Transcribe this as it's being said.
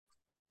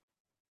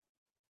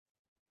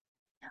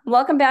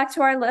Welcome back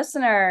to our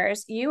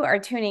listeners. You are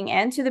tuning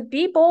in to the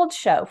Be Bold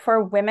show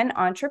for women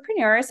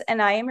entrepreneurs,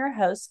 and I am your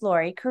host,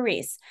 Lori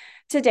Carisse.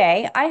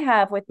 Today, I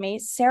have with me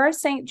Sarah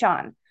St.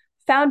 John,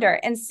 founder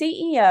and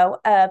CEO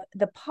of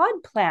The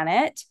Pod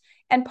Planet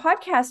and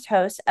podcast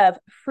host of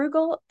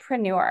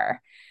Frugalpreneur.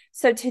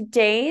 So,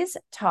 today's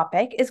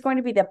topic is going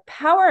to be the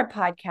power of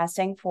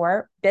podcasting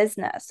for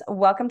business.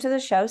 Welcome to the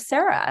show,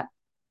 Sarah.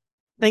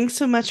 Thanks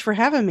so much for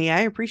having me.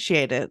 I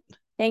appreciate it.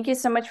 Thank you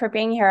so much for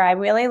being here. I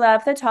really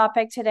love the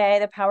topic today,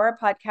 the power of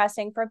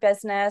podcasting for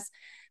business,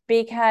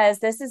 because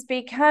this is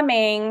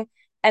becoming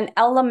an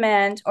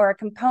element or a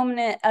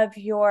component of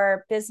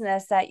your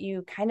business that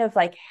you kind of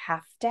like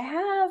have to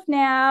have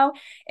now.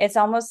 It's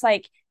almost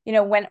like,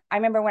 when I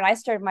remember when I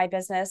started my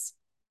business,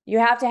 you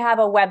have to have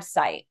a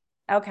website.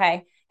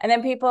 Okay. And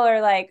then people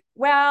are like,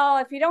 well,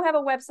 if you don't have a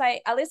website,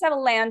 at least have a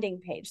landing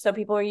page. So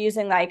people are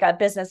using like a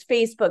business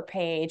Facebook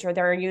page, or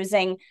they're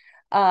using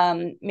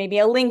maybe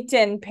a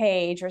LinkedIn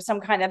page or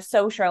some kind of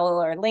social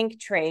or link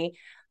tree.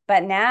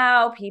 But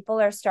now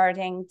people are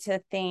starting to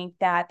think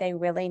that they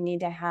really need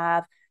to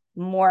have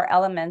more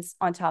elements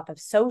on top of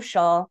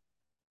social,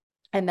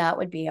 and that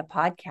would be a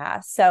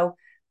podcast. So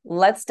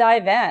let's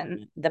dive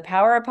in. The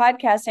power of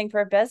podcasting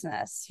for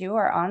business. You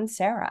are on,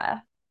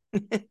 Sarah.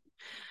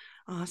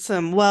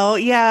 Awesome. Well,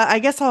 yeah, I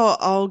guess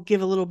I'll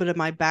give a little bit of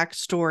my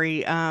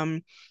backstory.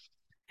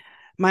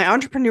 My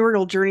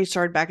entrepreneurial journey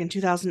started back in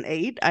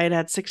 2008. I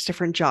had 6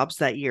 different jobs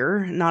that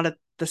year, not at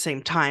the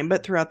same time,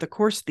 but throughout the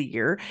course of the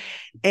year,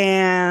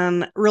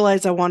 and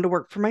realized I wanted to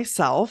work for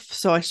myself.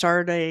 So I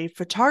started a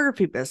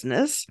photography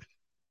business.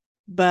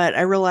 But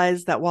I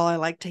realized that while I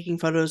like taking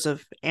photos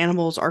of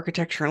animals,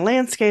 architecture, and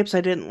landscapes,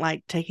 I didn't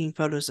like taking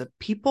photos of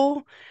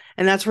people.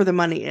 And that's where the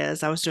money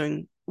is. I was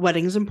doing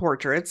weddings and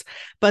portraits.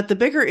 But the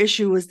bigger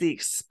issue was the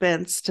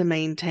expense to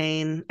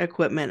maintain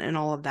equipment and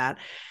all of that.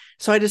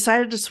 So I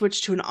decided to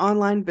switch to an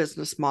online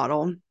business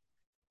model,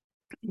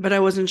 but I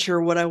wasn't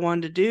sure what I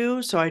wanted to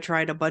do. So I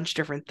tried a bunch of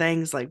different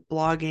things like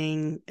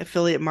blogging,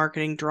 affiliate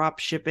marketing, drop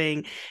shipping.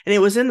 And it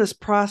was in this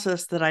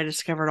process that I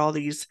discovered all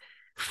these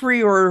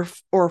free or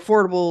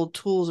affordable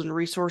tools and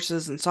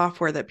resources and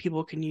software that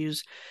people can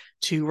use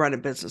to run a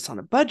business on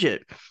a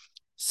budget.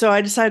 So I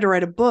decided to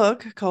write a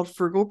book called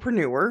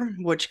Frugalpreneur,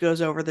 which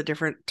goes over the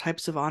different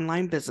types of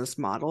online business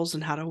models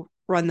and how to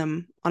run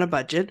them on a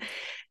budget.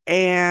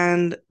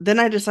 And then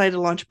I decided to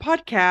launch a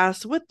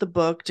podcast with the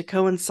book to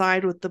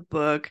coincide with the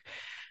book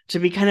to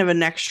be kind of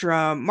an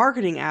extra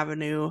marketing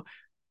avenue.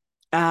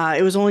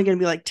 It was only going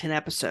to be like 10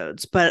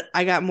 episodes, but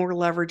I got more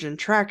leverage and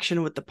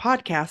traction with the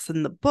podcast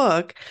than the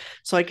book.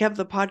 So I kept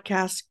the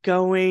podcast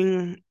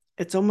going.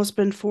 It's almost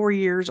been 4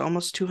 years,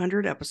 almost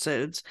 200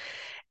 episodes.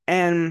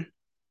 And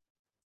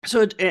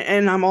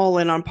and I'm all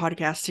in on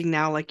podcasting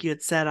now. Like you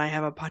had said, I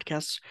have a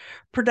podcast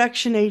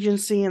production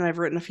agency and I've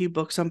written a few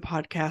books on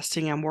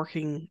podcasting. I'm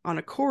working on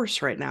a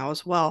course right now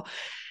as well.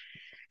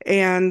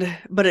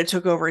 But it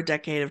took over a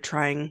decade of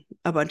trying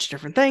a bunch of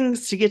different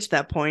things to get to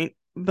that point.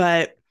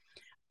 But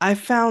I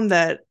found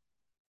that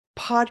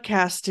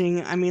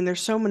podcasting, I mean, there's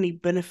so many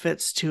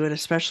benefits to it,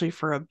 especially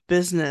for a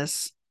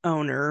business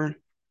owner,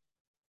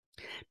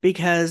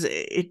 because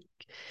it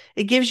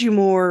gives you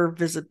more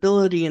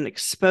visibility and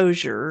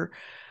exposure.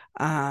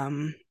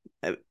 Um,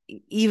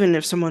 Even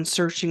if someone's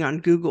searching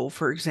on Google,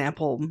 for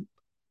example,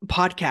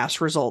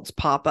 podcast results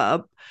pop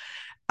up.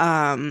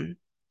 Um,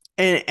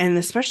 and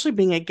especially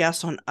being a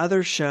guest on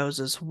other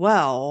shows as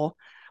well,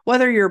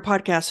 whether you're a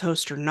podcast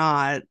host or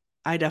not,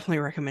 I definitely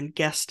recommend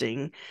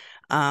guesting,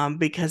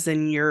 because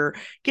then you're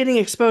getting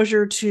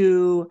exposure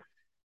to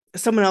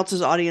someone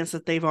else's audience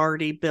that they've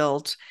already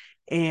built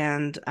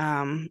and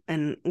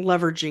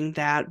leveraging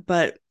that.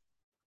 But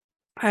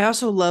I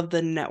also love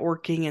the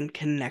networking and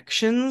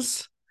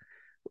connections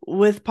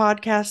with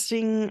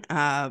podcasting.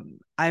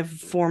 I've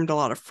formed a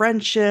lot of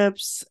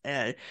friendships,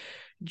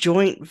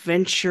 joint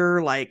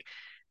venture, like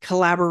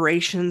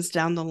collaborations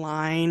down the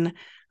line.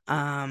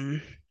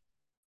 Um,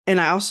 and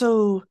I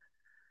also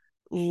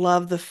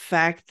love the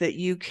fact that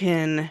you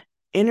can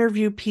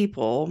interview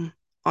people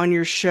on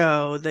your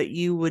show that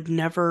you would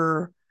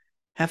never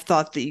have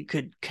thought that you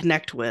could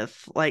connect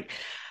with. Like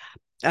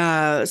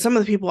some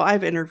of the people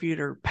I've interviewed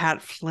are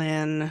Pat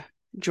Flynn,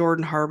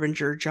 Jordan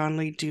Harbinger, John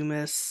Lee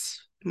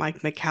Dumas,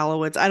 Mike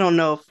McAllowitz. I don't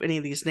know if any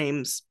of these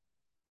names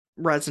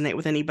resonate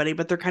with anybody,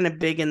 but they're kind of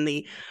big in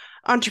the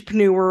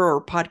entrepreneur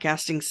or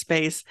podcasting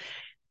space.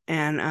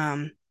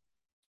 And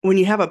when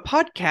you have a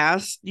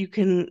podcast, you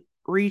can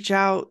reach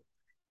out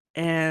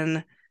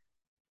and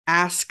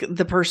ask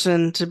the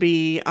person to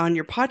be on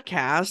your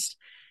podcast,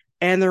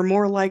 and they're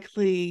more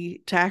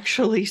likely to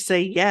actually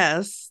say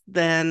yes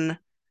than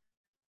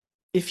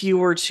if you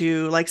were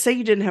to, like, say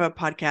you didn't have a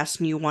podcast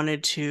and you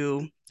wanted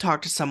to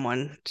talk to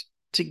someone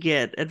to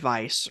get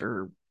advice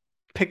or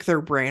pick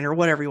their brain or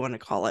whatever you want to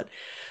call it.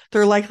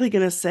 They're likely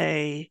going to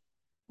say,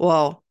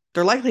 well,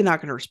 they're likely not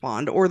going to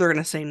respond, or they're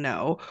going to say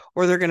no,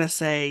 or they're going to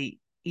say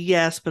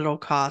yes, but it'll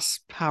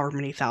cost however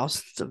many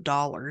thousands of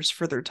dollars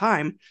for their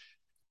time.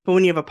 But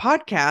when you have a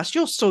podcast,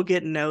 you'll still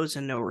get no's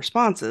and no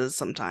responses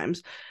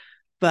sometimes,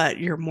 but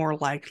you're more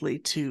likely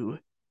to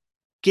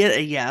get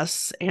a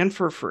yes and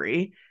for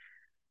free.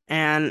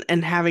 And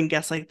having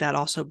guests like that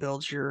also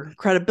builds your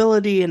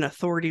credibility and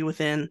authority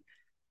within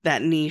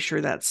that niche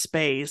or that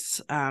space.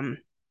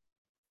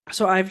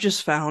 So I've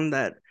just found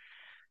that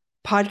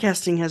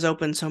podcasting has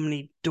opened so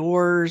many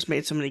doors,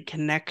 made so many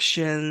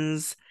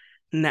connections,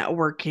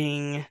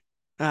 networking.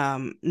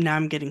 Now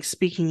I'm getting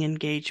speaking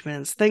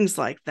engagements, things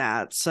like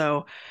that.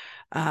 So,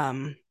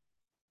 um,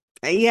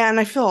 yeah, and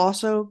I feel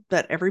also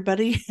that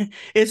everybody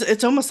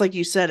it's almost like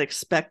you said,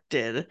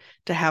 expected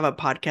to have a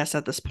podcast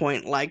at this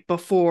point. Like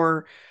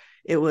before,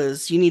 it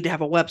was you need to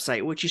have a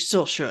website, which you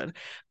still should,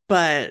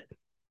 but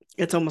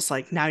it's almost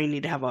like now you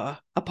need to have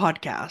a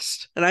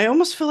podcast. And I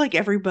almost feel like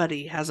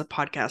everybody has a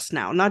podcast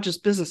now, not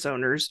just business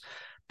owners,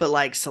 but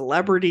like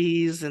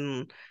celebrities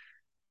and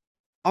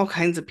all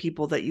kinds of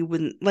people that you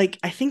wouldn't like.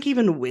 I think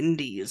even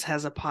Wendy's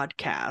has a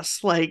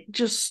podcast. Like,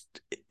 just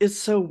it's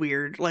so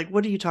weird. Like,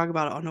 what do you talk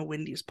about on a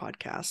Wendy's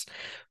podcast?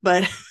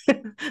 But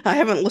I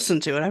haven't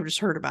listened to it. I've just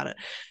heard about it.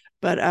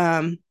 But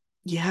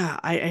yeah,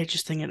 I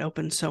just think it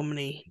opens so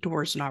many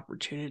doors and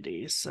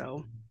opportunities.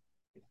 So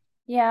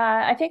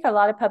Yeah, I think a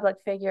lot of public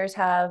figures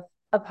have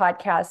a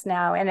podcast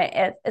now, and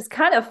it's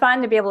kind of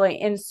fun to be able to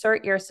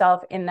insert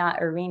yourself in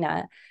that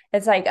arena.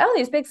 It's like, oh,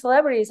 these big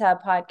celebrities have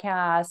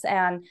podcasts,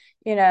 and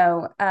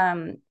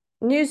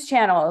news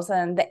channels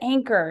and the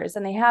anchors,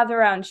 and they have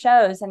their own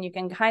shows, and you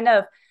can kind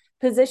of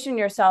position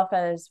yourself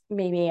as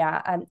maybe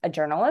a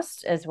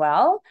journalist as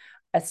well,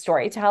 a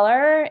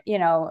storyteller.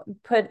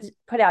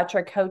 Put out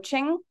your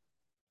coaching,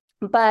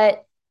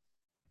 but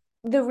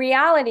the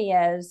reality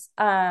is,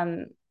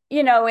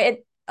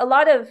 it a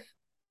lot of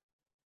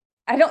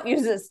I don't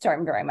use this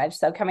term very much,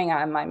 so coming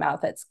out of my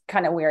mouth, it's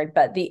kind of weird.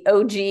 But the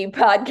OG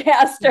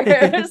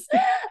podcasters,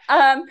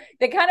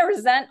 they kind of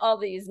resent all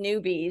these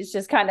newbies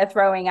just kind of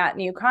throwing out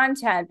new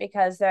content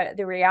because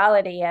the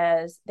reality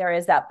is there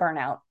is that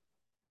burnout.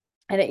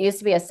 And it used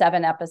to be a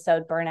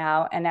 7-episode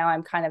burnout. And now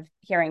I'm kind of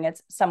hearing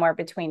it's somewhere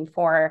between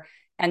 4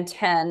 and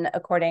 10,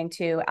 according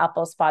to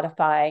Apple,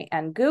 Spotify,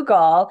 and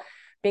Google.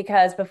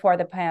 Because before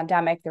the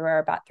pandemic, there were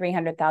about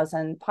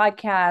 300,000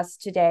 podcasts.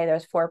 Today,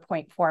 there's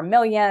 4.4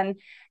 million.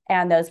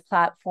 And those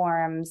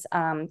platforms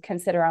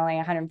consider only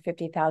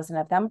 150,000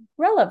 of them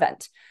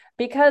relevant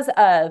because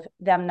of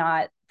them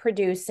not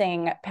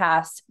producing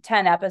past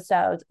 10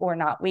 episodes or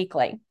not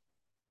weekly.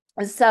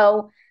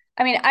 So,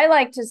 I mean, I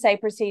like to say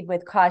proceed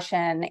with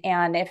caution.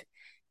 And if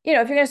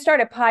you're going to start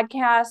a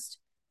podcast,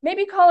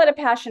 maybe call it a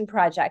passion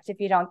project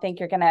if you don't think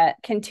you're going to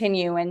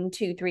continue in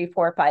 2, 3,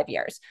 4, 5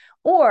 years,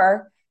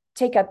 or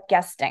take up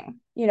guesting.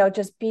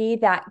 Just be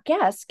that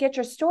guest, get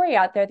your story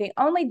out there. The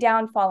only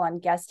downfall on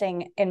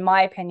guesting, in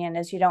my opinion,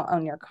 is you don't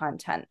own your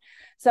content.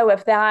 So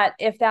if that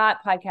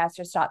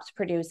podcaster stops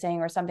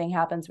producing or something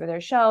happens with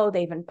their show,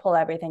 they even pull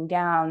everything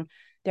down,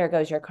 there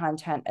goes your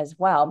content as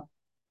well.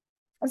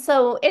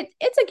 So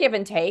it's a give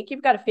and take.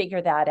 You've got to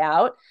figure that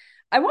out.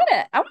 I want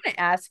to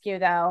ask you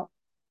though,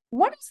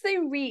 what is the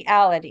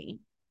reality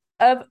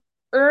of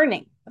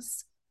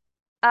earnings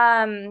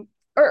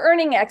or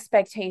earning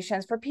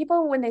expectations for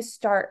people when they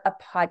start a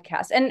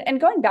podcast?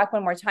 And going back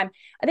one more time,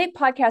 I think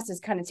podcast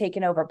is kind of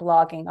taken over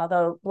blogging,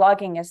 although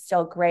blogging is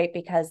still great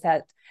because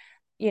there's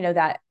a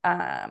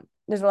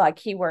lot of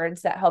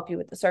keywords that help you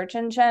with the search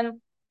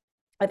engine.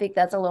 I think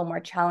that's a little more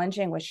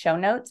challenging with show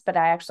notes, but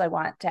I actually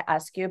want to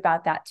ask you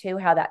about that too,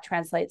 how that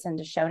translates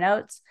into show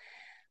notes.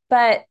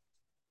 But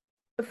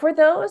for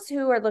those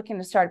who are looking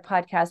to start a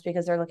podcast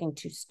because they're looking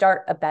to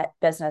start a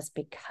business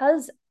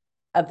because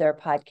of their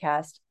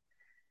podcast,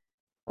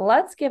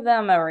 let's give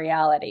them a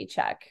reality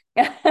check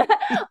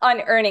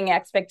on earning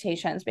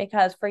expectations,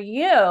 because for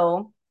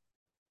you,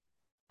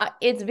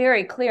 it's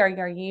very clear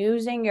you're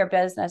using your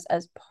business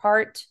as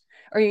part,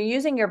 or you're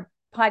using your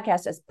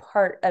podcast as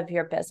part of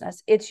your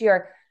business. It's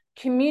your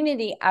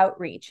community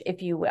outreach,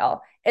 if you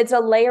will. It's a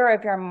layer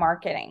of your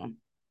marketing.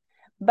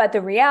 But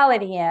the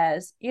reality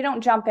is you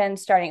don't jump in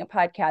starting a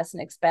podcast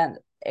and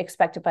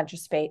expect a bunch of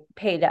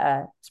paid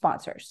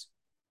sponsors.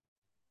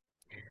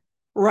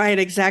 right,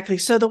 exactly.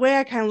 So the way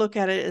I kind of look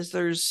at it is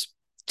there's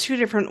two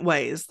different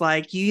ways.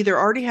 Like you either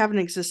already have an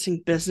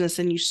existing business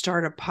and you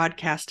start a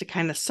podcast to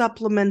kind of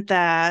supplement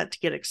that, to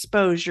get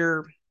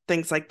exposure,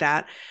 things like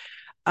that.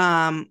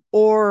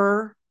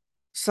 Or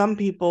some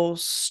people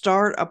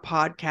start a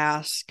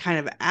podcast kind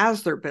of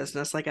as their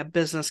business, like a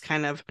business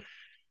kind of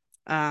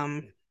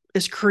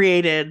is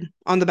created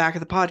on the back of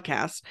the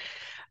podcast.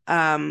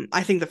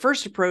 I think the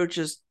first approach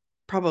is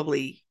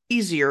probably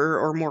easier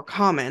or more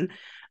common.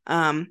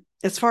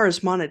 As far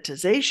as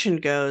monetization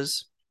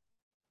goes,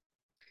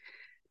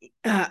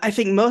 I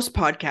think most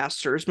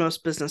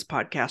business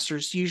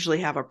podcasters usually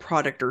have a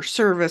product or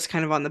service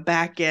kind of on the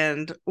back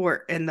end,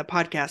 and the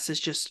podcast is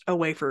just a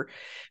way for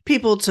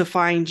people to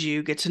find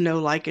you, get to know,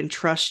 like, and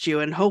trust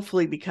you, and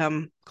hopefully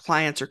become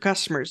clients or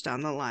customers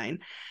down the line.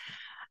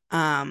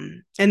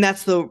 And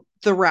that's the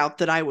route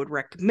that I would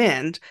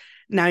recommend.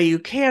 Now you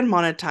can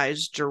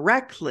monetize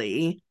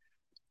directly,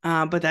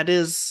 but that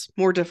is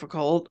more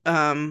difficult.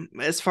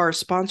 As far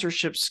as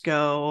sponsorships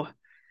go,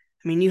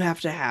 I mean, you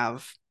have to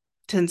have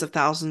tens of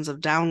thousands of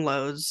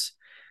downloads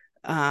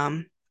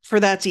for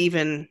that to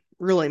even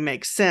really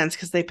make sense,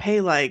 because they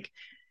pay like,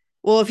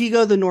 well, if you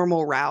go the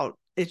normal route,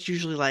 it's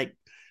usually like,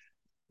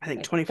 I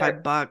think Like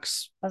 $25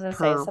 I was gonna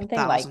say per something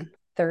like thousand.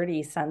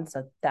 30 cents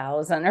a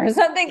thousand or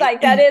something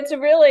like that. It's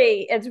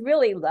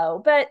really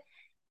low. But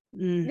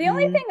the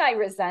only Mm-hmm. thing I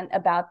resent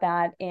about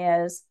that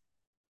is,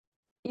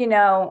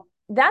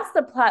 that's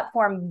the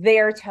platform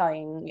they're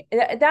telling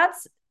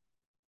that's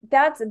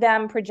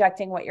them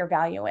projecting what your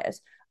value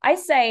is. I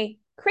say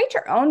create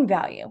your own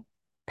value,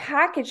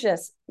 package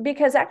this,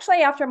 because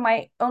actually after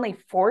my only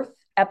fourth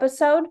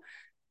episode,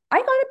 I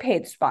got a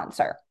paid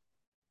sponsor,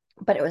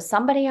 but it was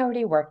somebody I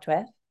already worked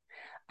with.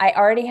 I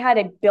already had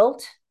a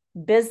built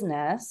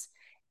business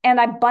and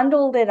I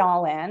bundled it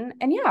all in.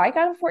 And yeah, I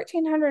got a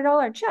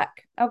 $1,400 check.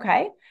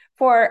 Okay.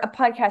 For a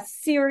podcast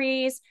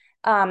series.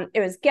 It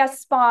was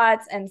guest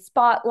spots and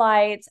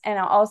spotlights. And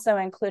it also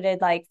included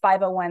like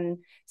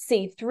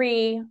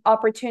 501c3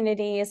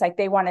 opportunities. Like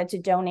they wanted to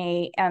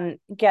donate and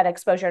get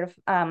exposure to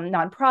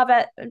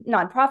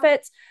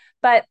nonprofits.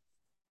 But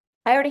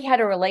I already had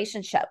a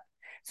relationship.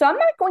 So I'm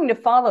not going to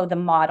follow the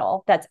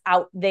model that's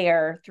out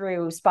there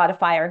through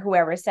Spotify or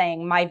whoever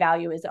saying my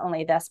value is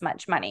only this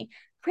much money.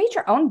 Create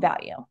your own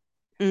value.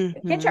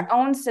 Get Mm-hmm. your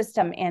own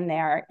system in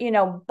there,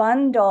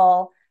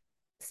 bundle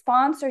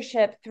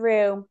sponsorship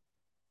through,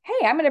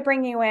 hey, I'm going to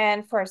bring you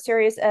in for a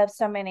series of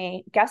so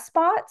many guest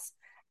spots.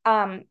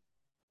 You're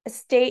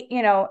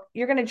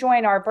going to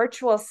join our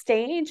virtual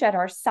stage at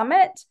our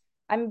summit.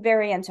 I'm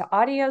very into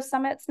audio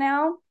summits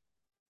now,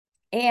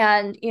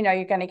 and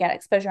you're going to get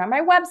exposure on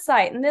my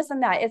website and this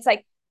and that. It's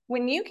like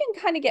when you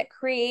can kind of get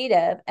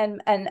creative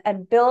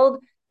and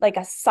build like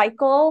a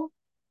cycle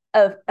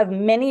of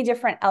many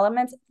different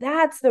elements,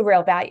 that's the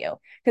real value.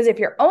 Because if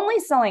you're only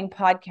selling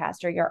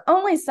podcast, or you're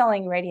only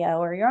selling radio,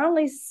 or you're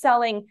only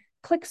selling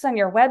clicks on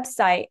your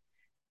website,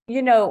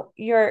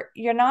 you're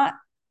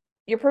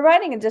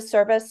providing a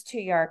disservice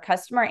to your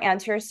customer and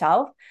to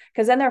yourself,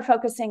 because then they're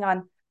focusing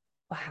on,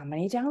 well, how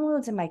many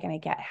downloads am I going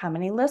to get? How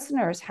many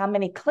listeners? How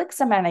many clicks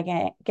am I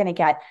going to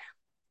get?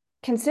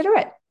 Consider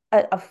it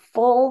a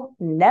full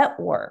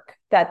network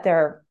that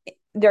they're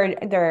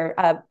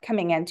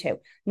coming into,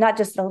 not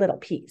just a little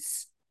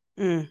piece.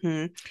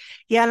 Mm-hmm.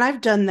 Yeah, and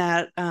I've done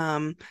that.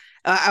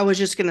 I was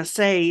just gonna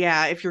say,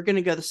 yeah, if you're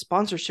gonna go the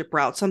sponsorship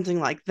route, something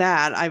like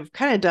that, I've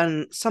kind of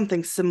done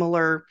something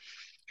similar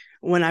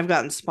when I've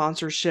gotten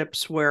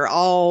sponsorships where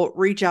I'll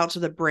reach out to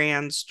the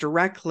brands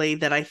directly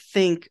that I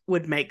think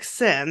would make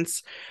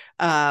sense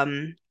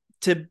um,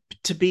 to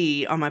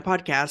be on my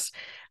podcast,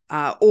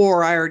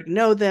 or I already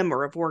know them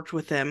or have worked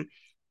with them,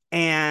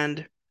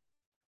 and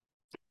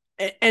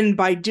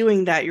by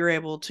doing that, you're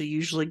able to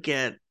usually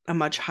get a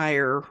much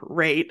higher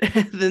rate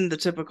than the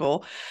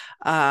typical.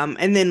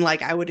 And then,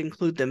 like, I would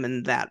include them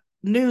in that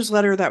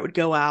newsletter that would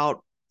go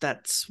out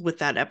that's with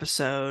that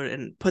episode,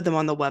 and put them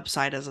on the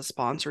website as a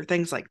sponsor,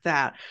 things like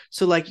that.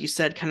 So, like you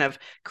said, kind of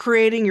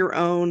creating your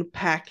own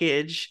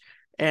package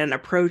and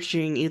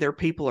approaching either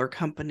people or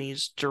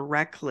companies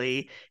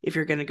directly if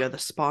you're going to go the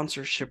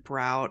sponsorship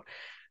route.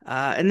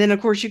 And then,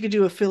 of course, you could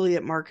do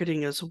affiliate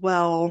marketing as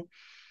well,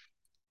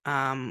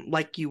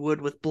 like you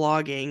would with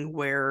blogging,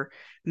 where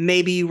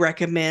maybe you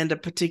recommend a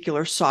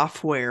particular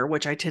software,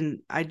 which I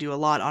do a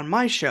lot on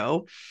my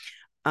show.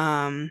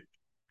 Um,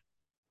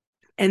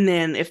 and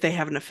then if they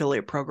have an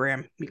affiliate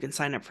program, you can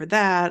sign up for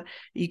that.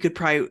 You could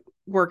probably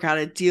work out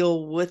a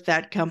deal with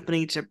that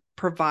company to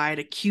provide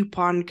a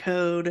coupon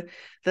code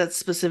that's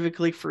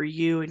specifically for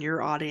you and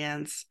your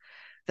audience,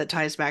 that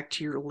ties back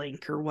to your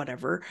link or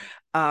whatever,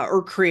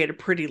 or create a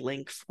pretty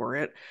link for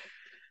it.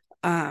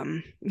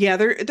 Yeah,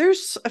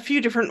 there's a few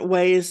different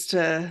ways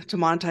to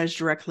monetize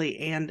directly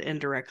and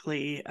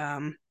indirectly.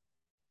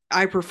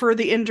 I prefer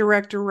the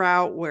indirect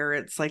route, where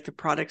it's like the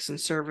products and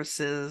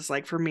services,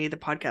 like for me, the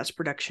podcast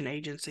production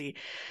agency,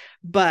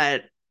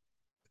 but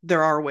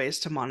there are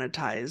ways to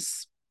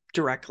monetize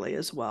directly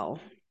as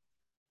well.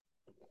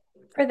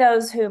 For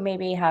those who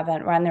maybe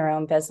haven't run their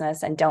own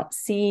business and don't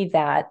see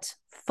that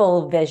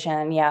full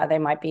vision, yeah, they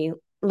might be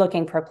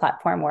looking for a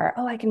platform where,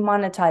 oh, I can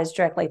monetize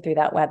directly through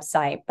that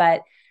website.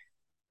 But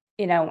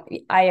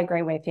I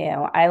agree with you.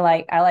 I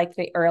like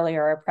the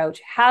earlier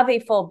approach. Have a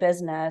full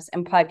business,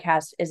 and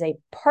podcast is a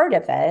part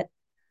of it.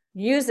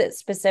 Use it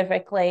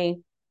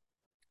specifically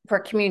for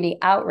community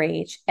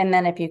outreach. And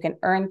then if you can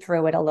earn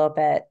through it a little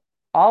bit,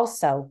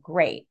 also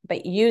great.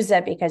 But use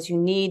it because you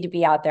need to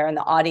be out there in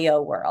the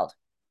audio world,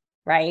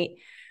 right?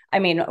 I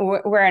mean,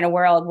 we're in a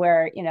world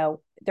where,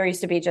 there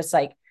used to be just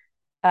like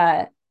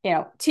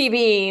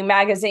TV,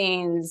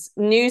 magazines,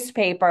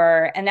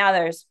 newspaper, and now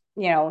there's,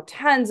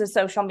 tons of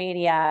social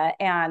media,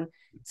 and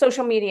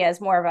social media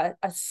is more of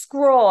a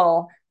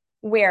scroll,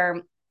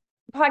 where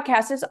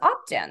podcast is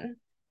opt-in,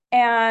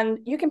 and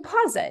you can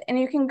pause it and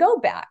you can go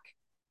back.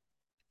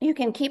 You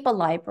can keep a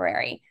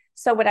library.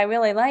 So what I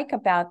really like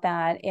about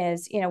that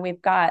is,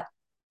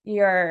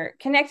 you're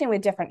connecting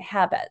with different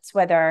habits,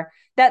 whether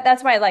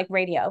that's why I like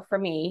radio for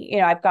me.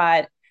 I've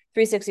got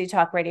 360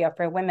 Talk Radio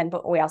for Women,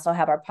 but we also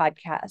have our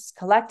podcast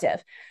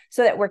collective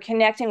so that we're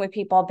connecting with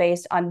people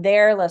based on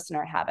their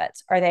listener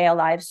habits. Are they a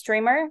live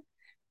streamer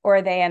or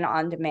are they an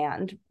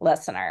on-demand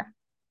listener?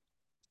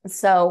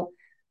 So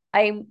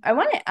I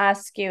want to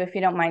ask you if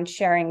you don't mind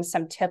sharing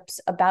some tips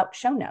about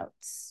show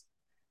notes.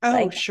 Oh,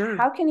 Like, sure.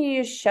 how can you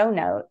use show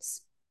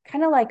notes,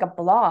 kind of like a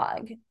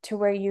blog, to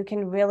where you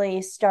can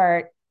really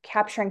start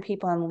capturing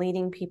people and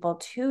leading people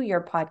to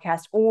your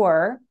podcast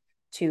or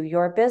to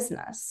your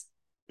business?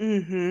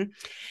 Mm-hmm.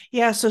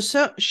 Yeah,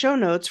 so show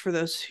notes, for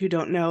those who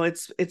don't know,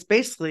 it's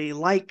basically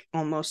like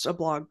almost a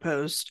blog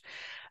post,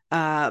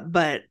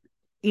 but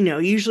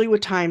usually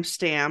with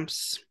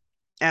timestamps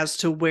as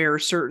to where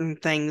certain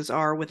things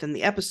are within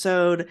the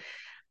episode.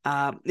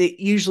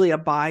 Usually a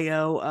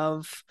bio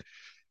of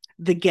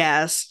the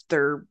guest,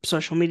 their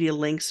social media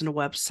links and a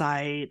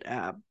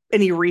website,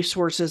 any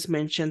resources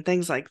mentioned,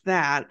 things like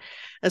that.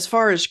 As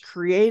far as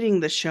creating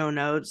the show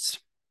notes,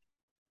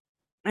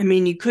 I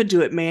mean, you could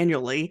do it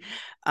manually,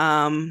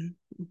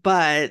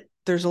 but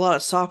there's a lot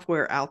of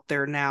software out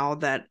there now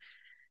that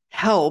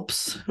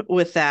helps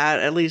with that,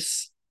 at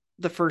least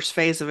the first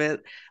phase of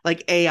it,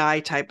 like AI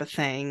type of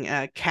thing.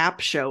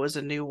 Capsho is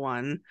a new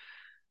one,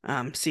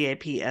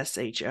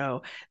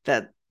 Capsho,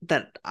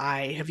 that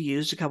I have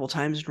used a couple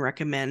times and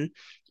recommend.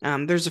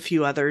 There's a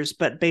few others,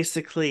 but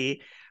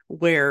basically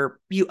where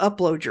you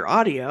upload your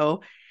audio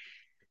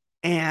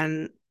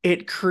and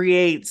it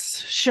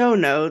creates show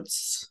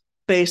notes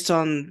based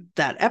on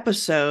that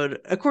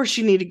episode. Of course,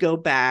 you need to go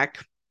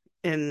back,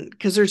 and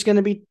because there's going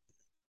to be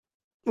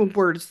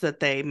words that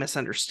they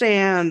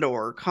misunderstand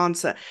or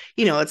concept,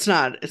 it's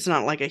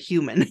not like a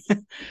human.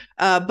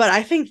 But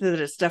I think that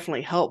it's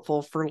definitely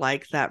helpful for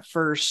like that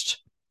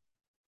first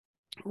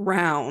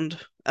round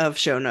of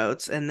show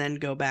notes, and then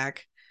go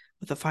back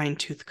with a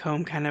fine-tooth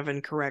comb kind of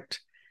and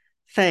correct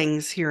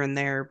things here and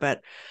there.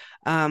 But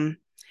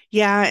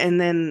yeah,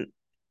 and then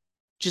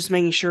just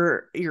making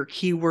sure your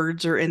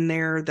keywords are in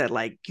there that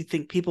like you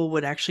think people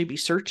would actually be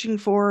searching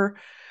for.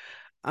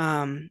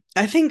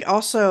 I think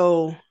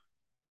also,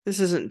 this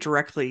isn't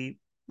directly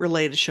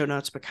related to show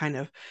notes, but kind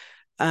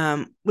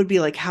of, would be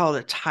like how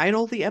to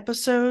title the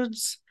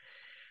episodes.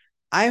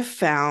 I've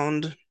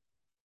found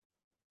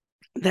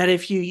that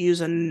if you use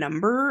a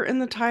number in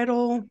the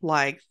title,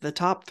 like the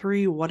top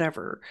three,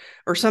 whatever,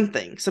 or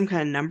something, some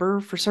kind of number,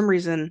 for some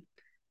reason,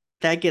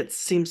 that gets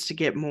seems to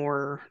get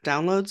more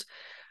downloads.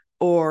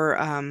 Or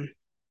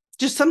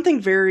just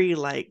something very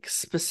like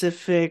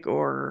specific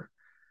or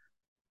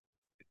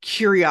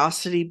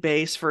curiosity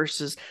based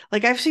versus,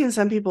 like, I've seen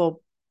some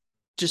people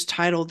just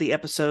title the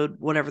episode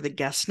whatever the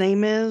guest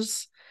name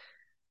is,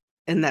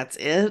 and that's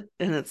it.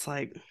 And it's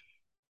like,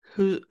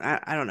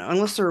 I don't know,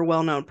 unless they're a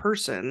well-known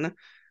person,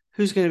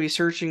 who's going to be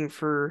searching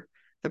for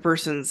the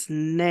person's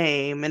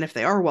name? And if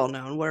they are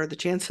well-known, what are the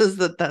chances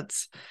that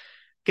that's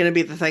going to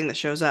be the thing that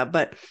shows up?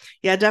 But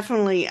yeah,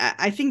 definitely,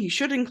 I think you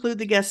should include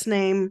the guest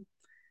name,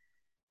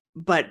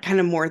 but kind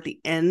of more at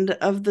the end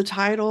of the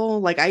title.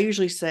 Like, I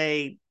usually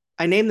say,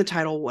 I name the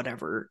title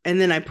whatever,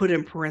 and then I put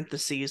in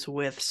parentheses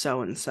with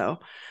so and so.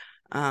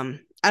 I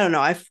don't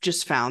know, I've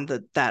just found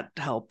that that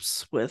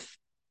helps with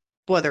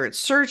whether it's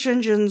search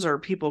engines or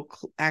people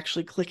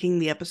actually clicking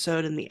the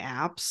episode in the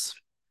apps.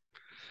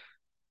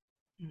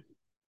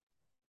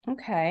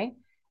 Okay.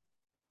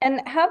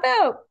 And how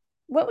about,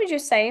 what would you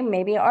say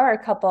maybe are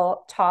a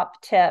couple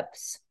top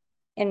tips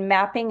in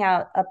mapping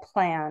out a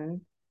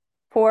plan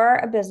for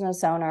a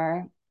business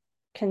owner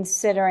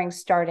considering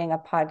starting a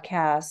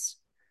podcast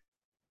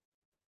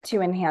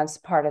to enhance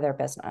part of their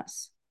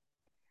business?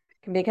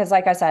 Because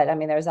like I said, I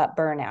mean, there's that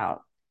burnout.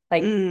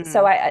 Like,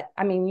 so Mm,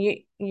 I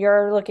mean,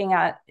 you're looking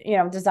at,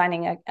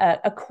 designing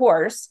a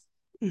course.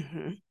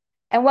 mm-hmm,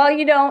 And while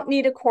you don't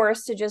need a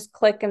course to just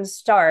click and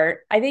start,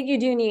 I think you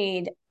do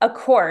need a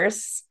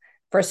course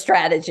for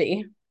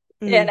strategy,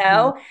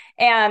 mm-hmm,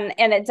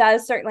 and it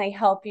does certainly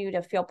help you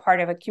to feel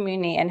part of a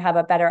community and have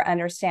a better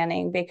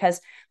understanding, because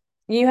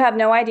you have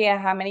no idea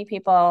how many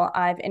people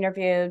I've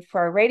interviewed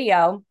for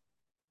radio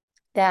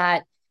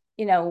that,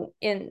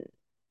 in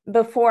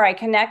before I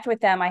connect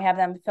with them, I have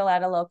them fill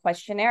out a little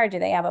questionnaire. Do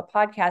they have a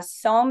podcast?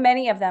 So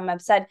many of them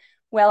have said,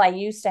 well, I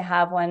used to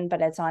have one,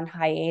 but it's on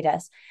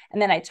hiatus.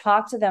 And then I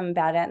talk to them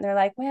about it, and they're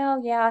like,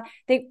 well, yeah,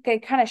 they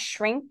kind of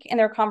shrink in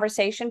their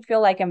conversation,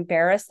 feel like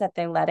embarrassed that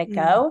they let it mm,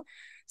 go.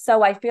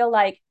 So I feel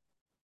like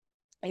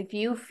if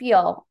you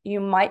feel you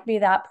might be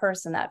that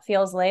person that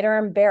feels later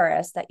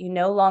embarrassed that you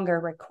no longer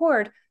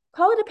record,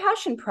 call it a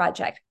passion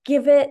project.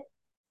 Give it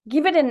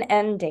an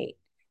end date.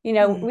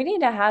 mm, We need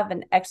to have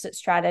an exit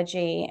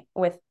strategy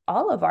with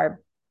all of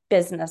our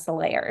business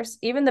layers,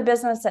 even the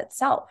business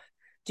itself.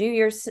 Do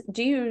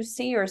you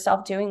see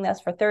yourself doing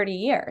this for 30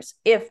 years?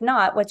 If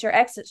not, what's your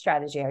exit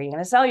strategy? Are you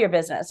going to sell your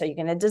business? Are you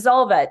going to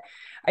dissolve it?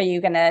 Are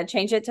you going to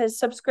change it to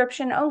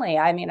subscription only?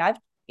 I mean,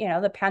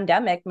 the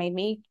pandemic made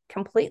me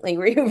completely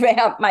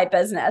revamp my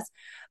business,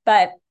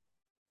 but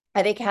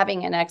I think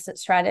having an exit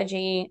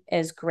strategy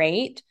is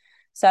great.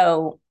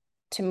 So,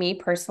 to me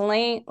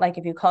personally, like,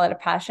 if you call it a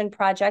passion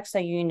project, so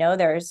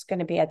there's going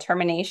to be a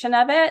termination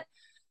of it,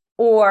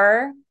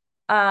 or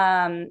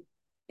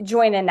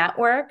join a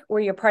network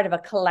where you're part of a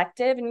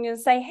collective and you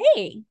say,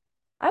 hey,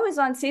 I was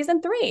on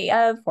season 3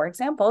 of, for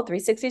example,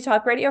 360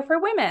 Talk Radio for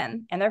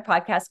Women and their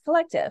podcast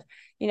collective.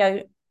 You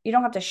know, you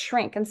don't have to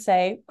shrink and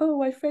say,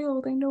 oh, I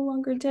failed. I no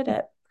longer did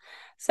it.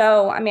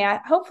 So, I mean,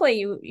 hopefully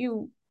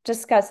you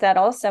discuss that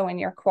also in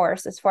your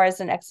course as far as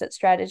an exit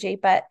strategy.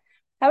 But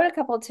how would a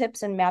couple of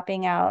tips in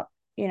mapping out,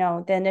 you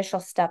know, the initial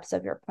steps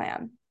of your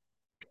plan?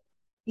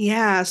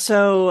 Yeah,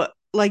 so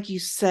like you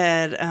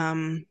said,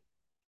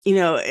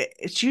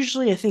 it's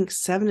usually I think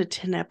 7 to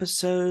 10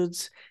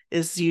 episodes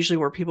is usually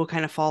where people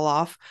kind of fall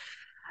off.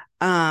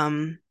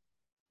 Um,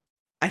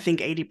 I think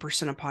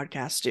 80% of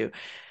podcasts do.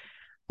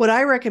 What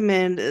I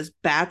recommend is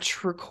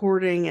batch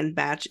recording and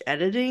batch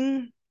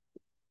editing.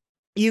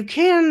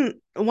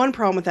 One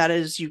problem with that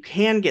is you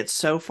can get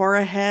so far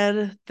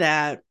ahead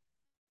that,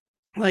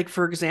 like,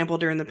 for example,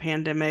 during the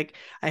pandemic,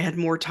 I had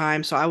more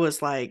time. So I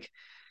was like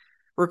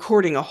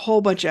recording a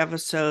whole bunch of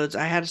episodes.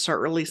 I had to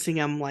start releasing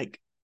them like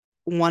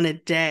one a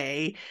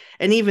day.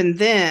 And even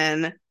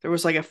then, there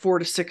was like a 4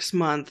 to 6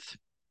 month,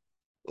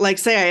 like,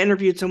 say I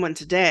interviewed someone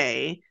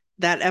today,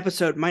 that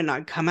episode might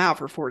not come out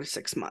for 4 to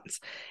 6 months.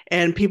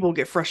 And people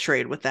get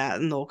frustrated with that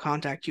and they'll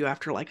contact you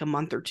after like a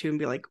month or two and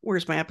be like,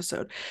 where's my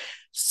episode?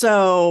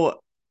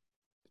 So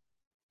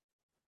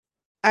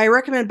I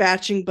recommend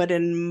batching, but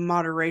in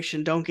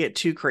moderation. Don't get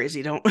too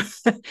crazy. Don't.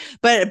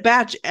 But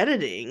batch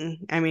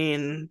editing, I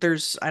mean,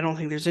 I don't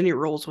think there's any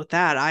rules with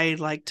that. I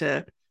like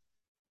to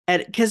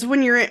edit because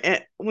when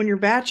you're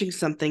batching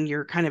something,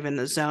 you're kind of in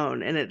the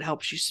zone, and it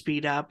helps you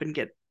speed up and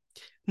get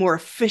more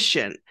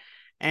efficient.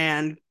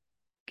 And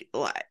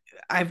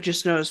I've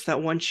just noticed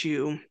that once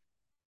you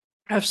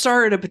have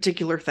started a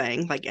particular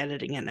thing, like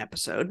editing an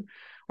episode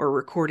or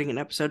recording an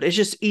episode, it's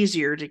just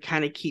easier to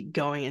kind of keep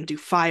going and do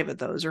 5 of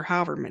those or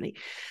however many.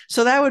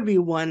 So that would be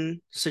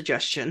one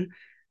suggestion.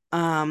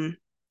 Um,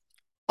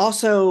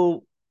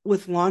 Also,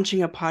 with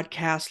launching a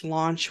podcast,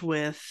 launch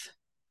with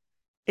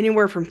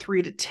anywhere from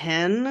 3 to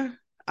 10.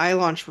 I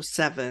launched with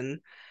 7,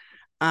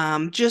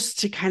 just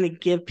to kind of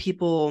give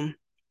people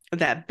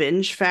that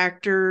binge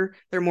factor.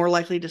 They're more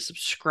likely to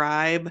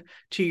subscribe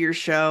to your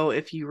show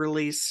if you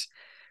release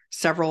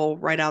several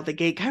right out the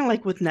gate, kind of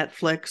like with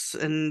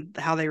Netflix and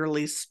how they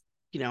release,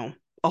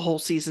 a whole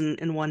season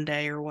in one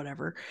day or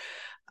whatever.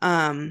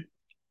 Um,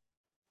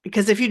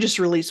 because if you just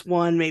release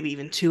one, maybe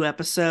even 2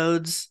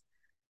 episodes,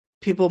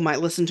 people might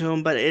listen to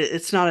them, but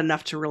it's not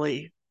enough to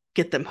really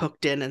get them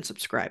hooked in and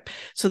subscribe.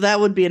 So that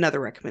would be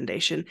another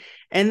recommendation.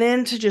 And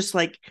then to just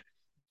like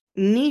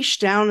niche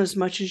down as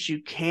much as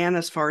you can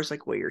as far as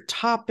like what your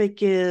topic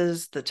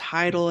is, the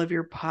title of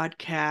your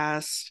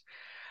podcast.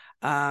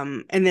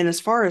 And then as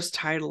far as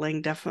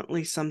titling,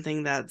 definitely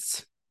something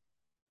that's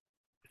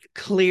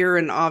clear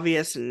and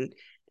obvious and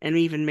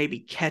even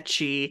maybe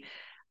catchy.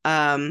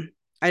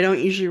 I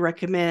don't usually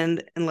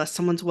recommend, unless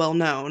someone's well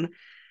known,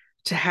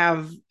 to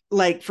have,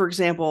 like, for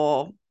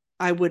example,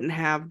 I wouldn't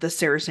have the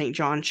Sarah St.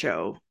 John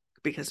show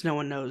because no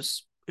one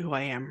knows who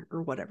I am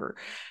or whatever.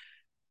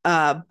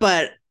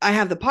 But I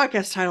have the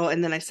podcast title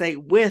and then I say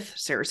with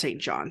Sarah St.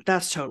 John.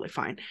 That's totally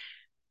fine.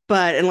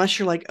 But unless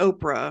you're like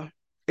Oprah,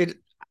 it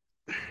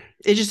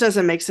just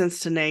doesn't make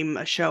sense to name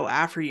a show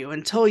after you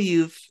until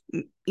you've,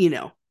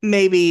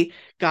 maybe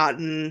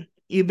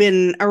you've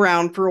been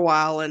around for a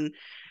while and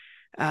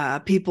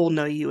people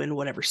know you in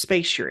whatever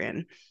space you're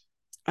in.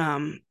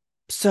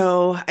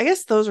 So I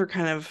guess those are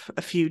kind of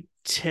a few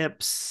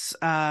tips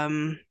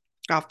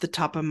off the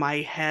top of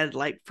my head,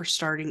 like for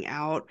starting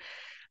out.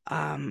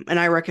 And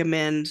I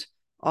recommend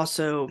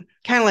also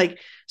kind of like,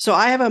 so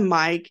I have a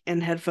mic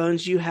and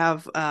headphones. You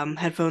have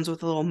headphones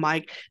with a little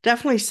mic.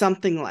 Definitely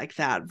something like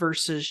that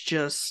versus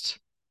just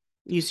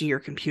using your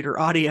computer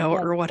audio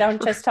Yeah, or don't whatever.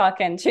 just talk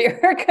into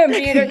your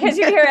computer because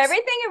you hear Yes.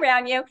 everything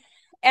around you.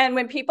 And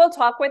when people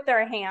talk with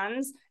their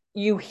hands,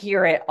 you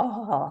hear it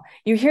all.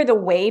 You hear the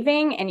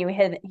waving and you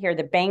hear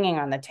the banging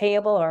on the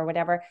table or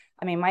whatever.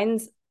 I mean,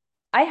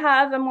 I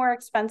have a more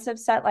expensive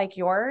set like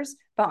yours,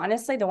 but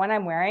honestly, the one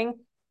I'm wearing,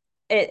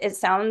 it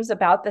sounds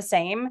about the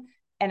same.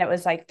 And it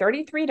was like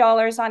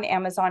 $33 on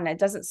Amazon. And it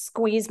doesn't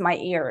squeeze my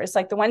ears.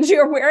 Like the ones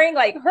you're wearing,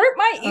 like hurt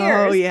my Oh,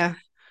 ears. yeah.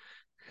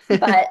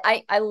 But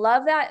I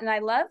love that. And I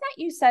love that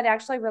you said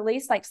actually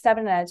release like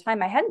 7 at a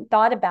time. I hadn't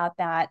thought about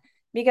that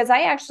because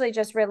I actually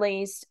just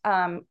released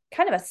kind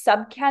of a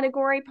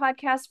subcategory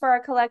podcast for our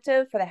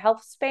collective for the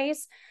health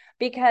space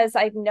because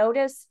I've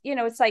noticed,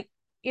 it's like,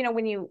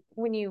 when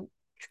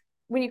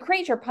you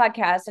create your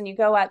podcast and you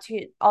go out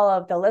to all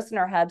of the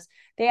listener hubs,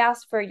 they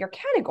ask for your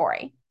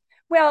category.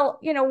 Well,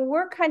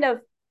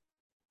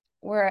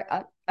 we're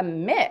a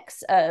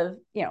mix of,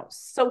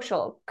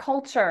 social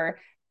culture,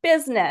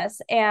 business,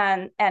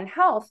 and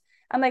health.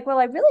 I'm like, well,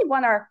 I really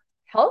want our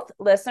health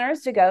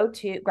listeners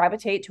to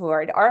gravitate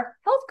toward our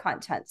health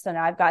content. So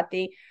now I've got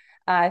the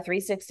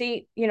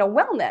 360,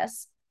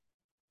 wellness.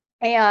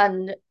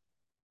 And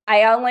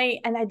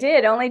I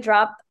did only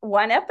drop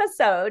one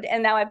episode,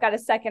 and now I've got a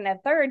second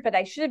and third, but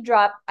I should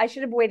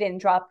have waited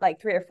and dropped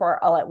like 3 or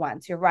 4 all at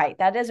once. You're right.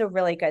 That is a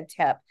really good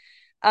tip.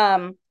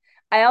 Um,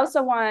 I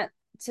also want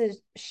to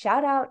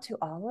shout out to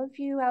all of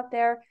you out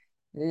there,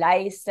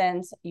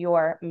 license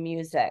your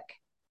music.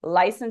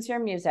 License your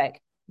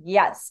music.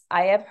 Yes,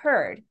 I have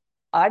heard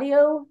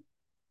audio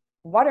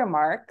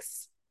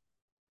watermarks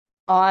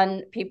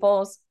on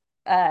people's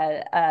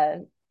uh uh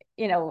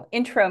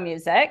intro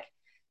music.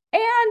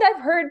 And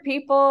I've heard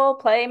people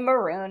play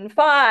Maroon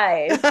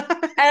 5. And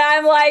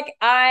I'm like,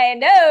 I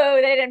know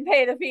they didn't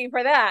pay the fee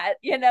for that.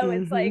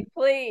 It's Hmm. like,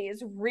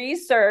 please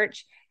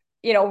research,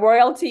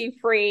 royalty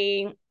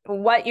free,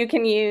 what you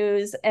can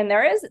use. And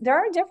there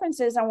are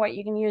differences on what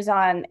you can use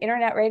on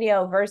internet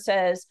radio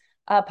versus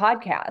a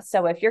podcast.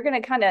 So if you're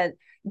going to kind of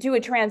do a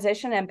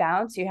transition and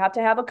bounce, you have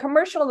to have a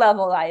commercial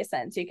level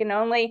license. You can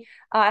only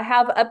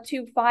have up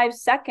to 5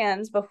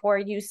 seconds before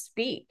you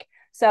speak.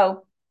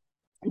 So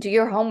do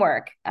your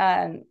homework.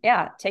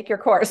 Yeah, take your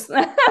course.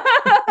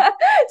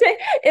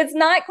 It's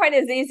not quite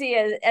as easy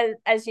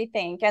as you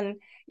think. And,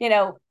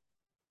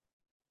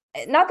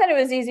 not that it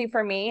was easy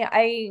for me.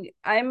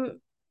 I'm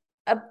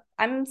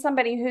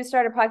somebody who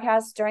started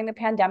podcasts during the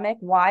pandemic.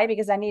 Why?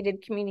 Because I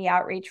needed community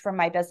outreach for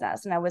my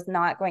business, and I was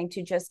not going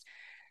to just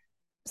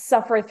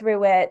suffer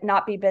through it,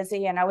 not be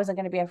busy, and I wasn't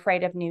going to be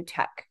afraid of new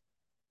tech.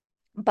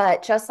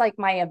 But just like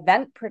my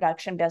event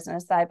production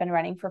business that I've been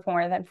running for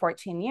more than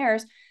 14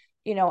 years,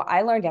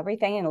 I learned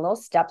everything in little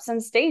steps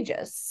and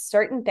stages.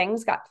 Certain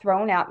things got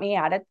thrown at me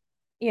at it,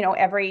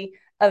 every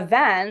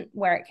event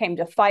where it came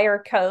to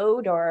fire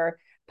code or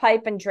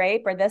pipe and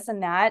drape or this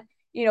and that.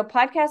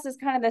 Podcast is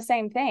kind of the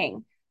same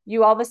thing.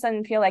 You all of a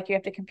sudden feel like you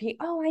have to compete.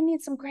 Oh, I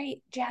need some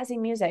great jazzy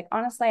music.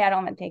 Honestly, I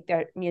don't even think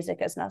their music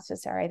is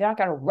necessary. They're not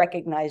going to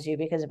recognize you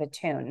because of a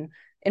tune,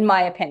 in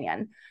my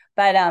opinion.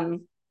 But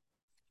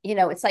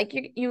it's like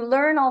you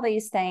learn all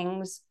these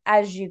things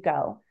as you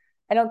go.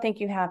 I don't think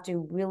you have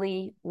to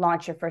really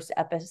launch your first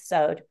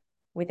episode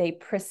with a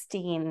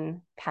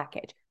pristine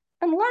package,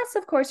 unless,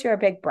 of course, you're a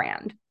big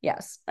brand.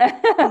 Yes.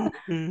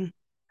 Hmm.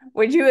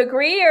 Would you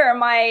agree, or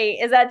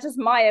is that just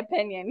my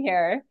opinion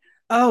here?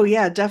 Oh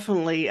yeah,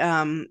 definitely.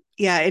 Yeah,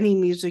 any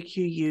music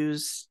you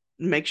use,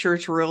 make sure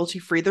it's royalty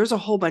free. There's a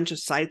whole bunch of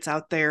sites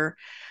out there,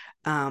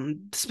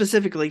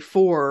 specifically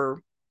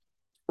for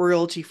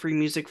royalty free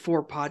music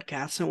for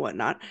podcasts and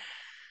whatnot.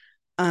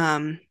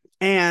 Um,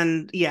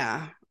 and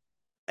yeah,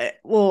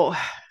 well,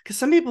 because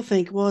some people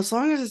think, well, as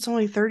long as it's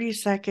only 30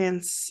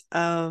 seconds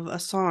of a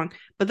song,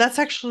 but that's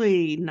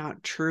actually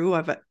not true.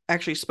 I've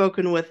actually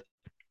spoken with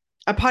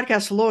a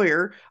podcast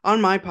lawyer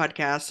on my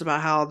podcast about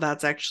how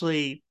that's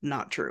actually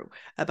not true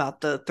about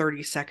the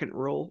 30-second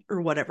rule or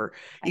whatever.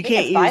 I You think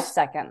can't it's 5 use,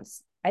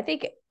 seconds. I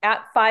think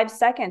at 5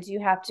 seconds, you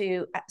have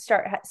to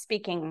start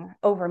speaking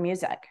over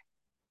music,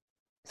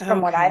 from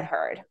what I've okay.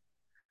 heard.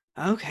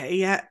 Okay.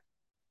 Yeah.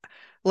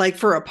 Like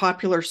for a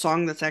popular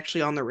song that's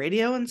actually on the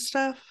radio and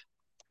stuff.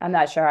 I'm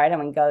not sure. I don't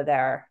even go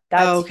there.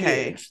 That's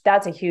Okay. huge.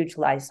 That's a huge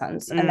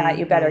license, and that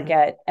you better Hmm.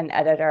 get an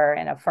editor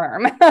and a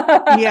firm.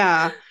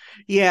 Yeah.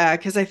 Yeah.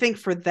 Because I think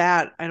for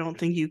that, I don't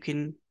think you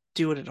can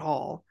do it at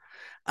all.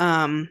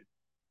 Um,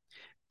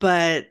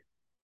 but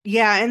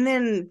yeah, and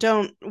then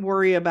don't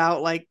worry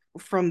about like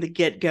from the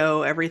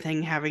get-go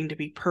everything having to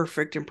be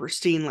perfect and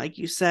pristine like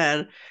you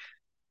said,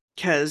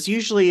 because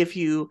usually if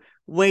you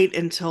wait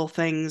until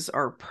things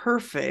are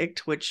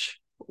perfect, which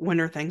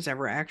when are things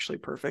ever actually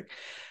perfect?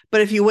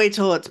 But if you wait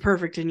till it's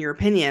perfect in your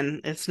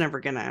opinion, it's never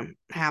going to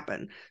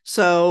happen.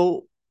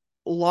 So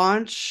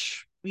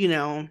launch,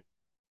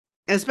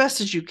 as best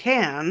as you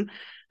can,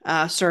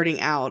 starting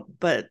out.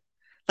 But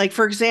like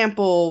for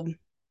example,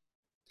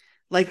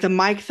 like the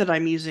mic that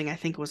I'm using, I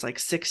think was like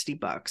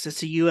 $60.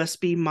 It's a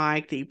USB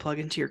mic that you plug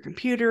into your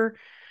computer.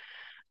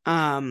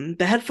 The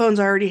headphones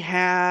I already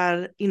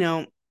had,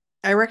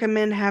 I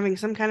recommend having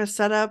some kind of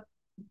setup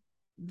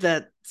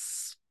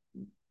that's,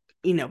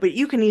 but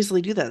you can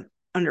easily do that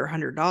under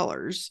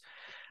 $100.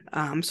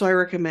 So I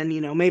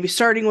recommend, maybe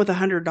starting with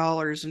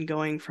 $100 and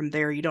going from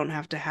there. You don't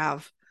have to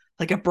have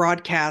like a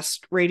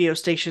broadcast radio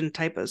station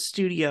type of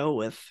studio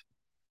with,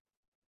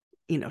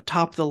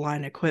 top of the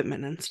line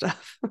equipment and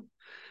stuff.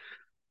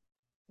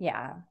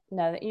 Yeah,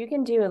 no, you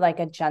can do like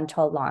a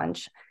gentle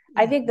launch.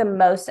 I think the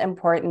most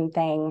important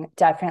thing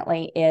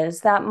definitely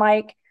is that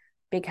mic,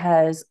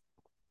 because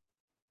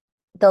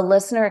the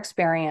listener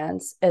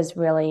experience is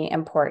really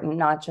important,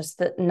 not just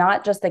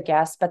the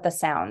guest, but the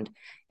sound.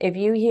 If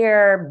you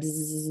hear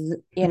bzz,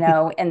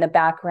 in the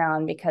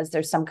background because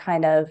there's some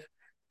kind of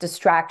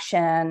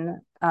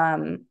distraction,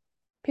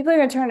 people are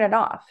going to turn it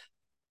off.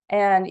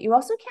 And you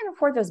also can't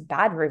afford those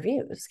bad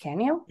reviews, can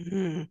you?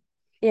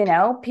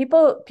 Mm-hmm.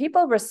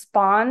 People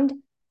respond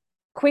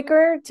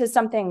quicker to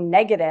something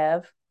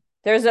negative.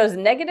 There's those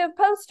negative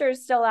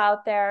posters still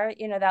out there,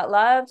 that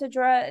love to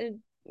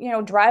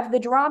drive the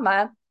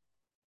drama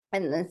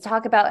and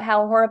talk about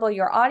how horrible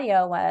your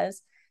audio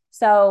was.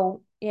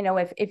 So,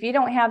 if you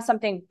don't have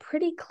something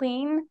pretty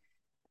clean,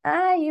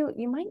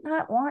 you might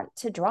not want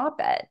to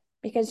drop it,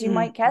 because you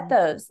might get Mm-hmm.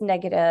 those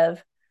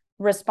negative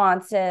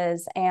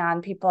responses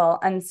and people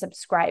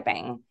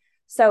unsubscribing.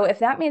 So if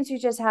that means you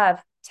just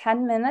have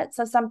 10 minutes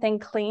of something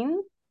clean,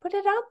 put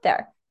it out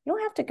there. You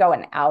don't have to go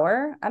an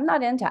hour. I'm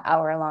not into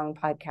hour-long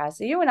podcasts.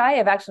 You and I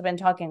have actually been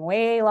talking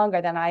way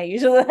longer than I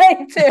usually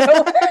like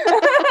to.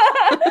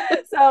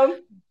 So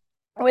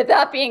with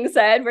that being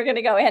said, we're going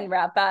to go ahead and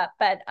wrap up.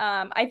 But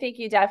I think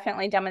you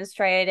definitely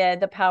demonstrated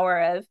the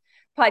power of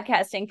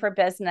podcasting for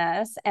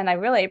business, and I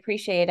really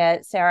appreciate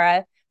it,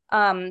 Sarah.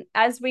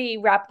 As we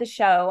wrap the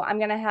show, I'm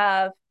going to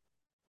have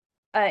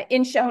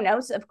in show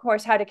notes, of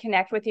course, how to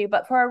connect with you.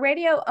 But for our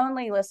radio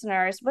only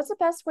listeners, what's the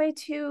best way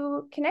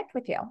to connect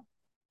with you?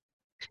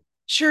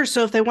 Sure.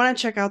 So if they want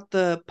to check out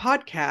the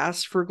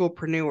podcast,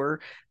 Frugalpreneur,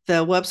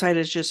 the website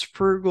is just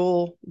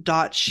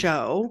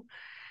frugal.show.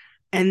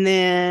 And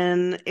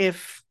then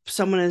if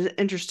someone is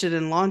interested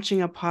in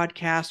launching a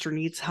podcast or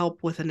needs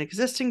help with an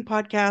existing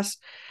podcast,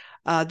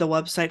 the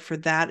website for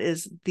that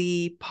is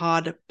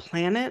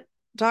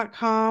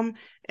thepodplanet.com.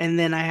 And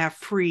then I have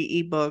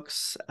free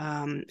ebooks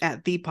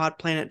at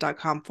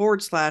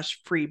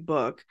thepodplanet.com/free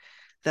book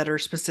that are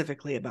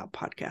specifically about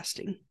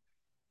podcasting.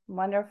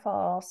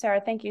 Wonderful.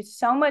 Sarah, thank you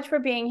so much for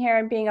being here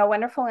and being a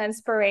wonderful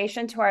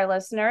inspiration to our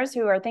listeners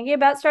who are thinking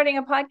about starting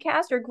a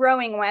podcast or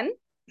growing one.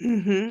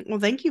 Well,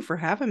 thank you for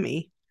having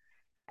me.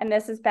 And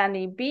this has been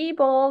the Be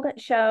Bold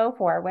show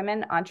for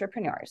women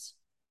entrepreneurs.